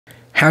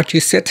how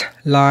to set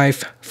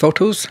live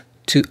photos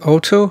to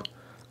auto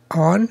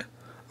on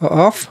or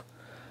off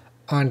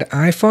on the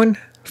iPhone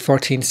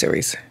 14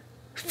 series.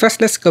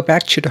 First, let's go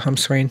back to the home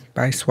screen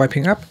by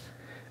swiping up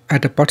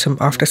at the bottom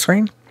of the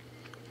screen.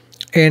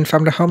 And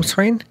from the home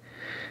screen,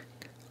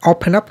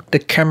 open up the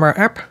camera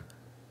app.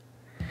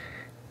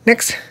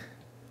 Next,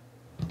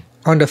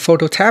 on the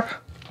photo tab,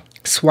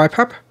 swipe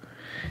up.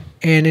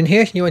 And in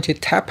here, you want to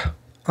tap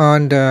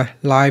on the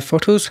live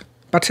photos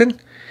button.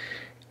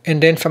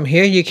 And then from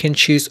here, you can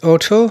choose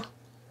auto,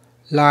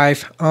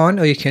 live on,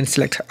 or you can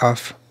select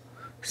off.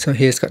 So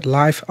here's got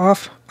live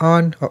off,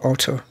 on, or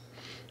auto.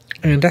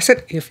 And that's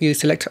it. If you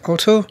select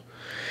auto,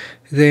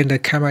 then the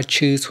camera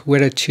choose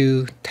whether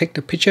to take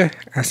the picture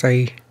as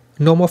a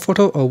normal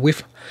photo or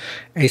with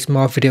a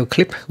small video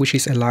clip, which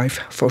is a live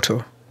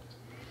photo.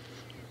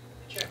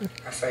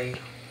 As a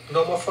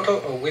normal photo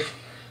or with,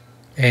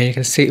 and you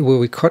can see it will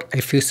record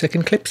a few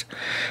second clips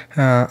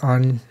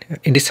in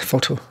this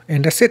photo.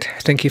 And that's it.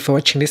 Thank you for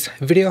watching this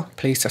video.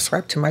 Please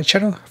subscribe to my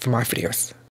channel for more videos.